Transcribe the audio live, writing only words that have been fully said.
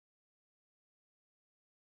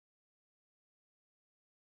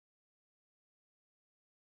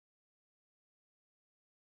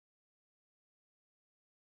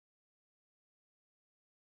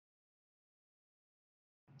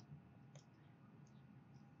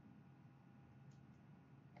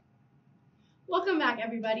Welcome back,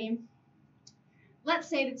 everybody. Let's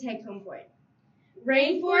say the take-home point.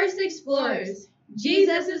 Rainforest Explorers.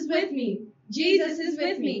 Jesus is with me. Jesus is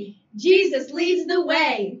with me. Jesus leads the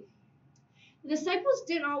way. The disciples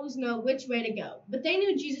didn't always know which way to go, but they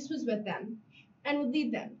knew Jesus was with them and would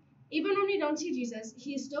lead them. Even when we don't see Jesus,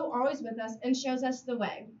 he is still always with us and shows us the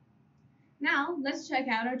way. Now, let's check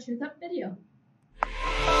out our Truth Up video.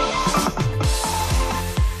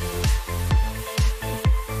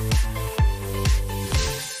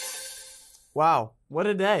 Wow, what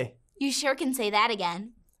a day. You sure can say that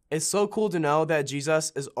again. It's so cool to know that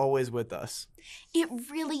Jesus is always with us. It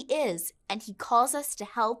really is, and he calls us to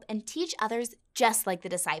help and teach others just like the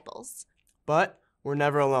disciples. But we're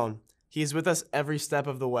never alone. He's with us every step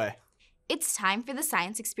of the way. It's time for the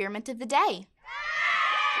science experiment of the day.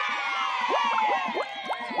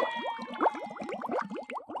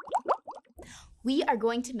 We are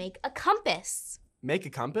going to make a compass. Make a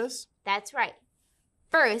compass? That's right.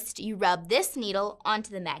 First, you rub this needle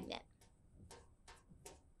onto the magnet.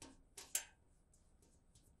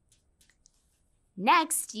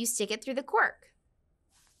 Next, you stick it through the cork.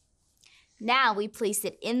 Now we place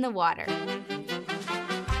it in the water.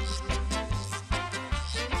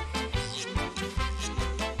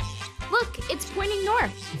 Look, it's pointing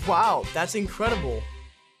north. Wow, that's incredible.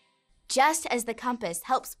 Just as the compass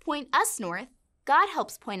helps point us north, God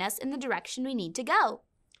helps point us in the direction we need to go.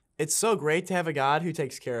 It's so great to have a God who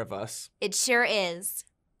takes care of us. It sure is.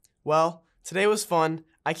 Well, today was fun.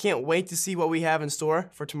 I can't wait to see what we have in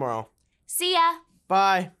store for tomorrow. See ya.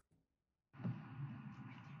 Bye.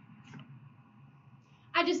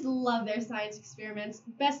 I just love their science experiments.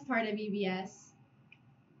 Best part of VBS.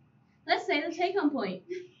 Let's say the take-home point.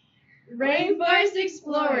 Rainforest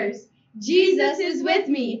Explorers. Jesus is with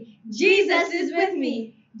me. Jesus is with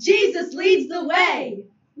me. Jesus leads the way.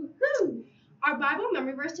 Woohoo! Our Bible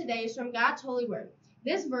memory verse today is from God's holy word.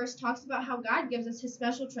 This verse talks about how God gives us his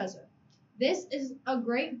special treasure. This is a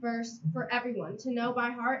great verse for everyone to know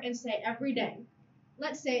by heart and say every day.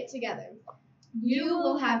 Let's say it together. You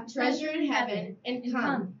will have treasure in heaven, and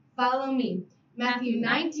come, follow me. Matthew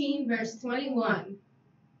 19, verse 21.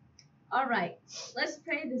 All right, let's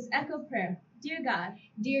pray this echo prayer. Dear God,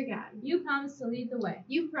 you promise to lead the way.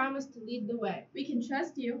 You promise to lead the way. We can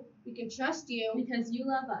trust you. We can trust you because you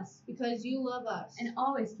love us. Because you love us. And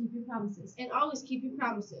always keep your promises. And always keep your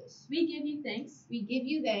promises. We give you thanks. We give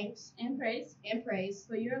you thanks and praise.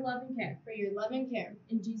 For your love and care. For your love and care.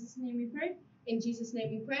 In Jesus' name we pray. In Jesus'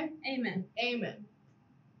 name we pray. Amen. Amen.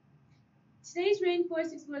 Today's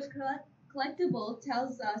Rainforest Explorers collectible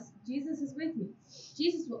tells us Jesus is with me.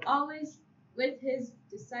 Jesus will always with his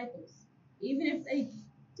disciples. Even if they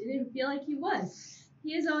didn't feel like he was.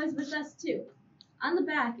 He is always with us too. On the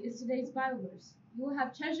back is today's Bible verse. You will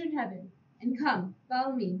have treasure in heaven. And come,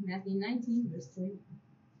 follow me. Matthew 19, verse 21.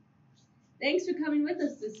 Thanks for coming with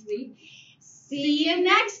us this week. See you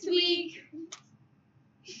next week.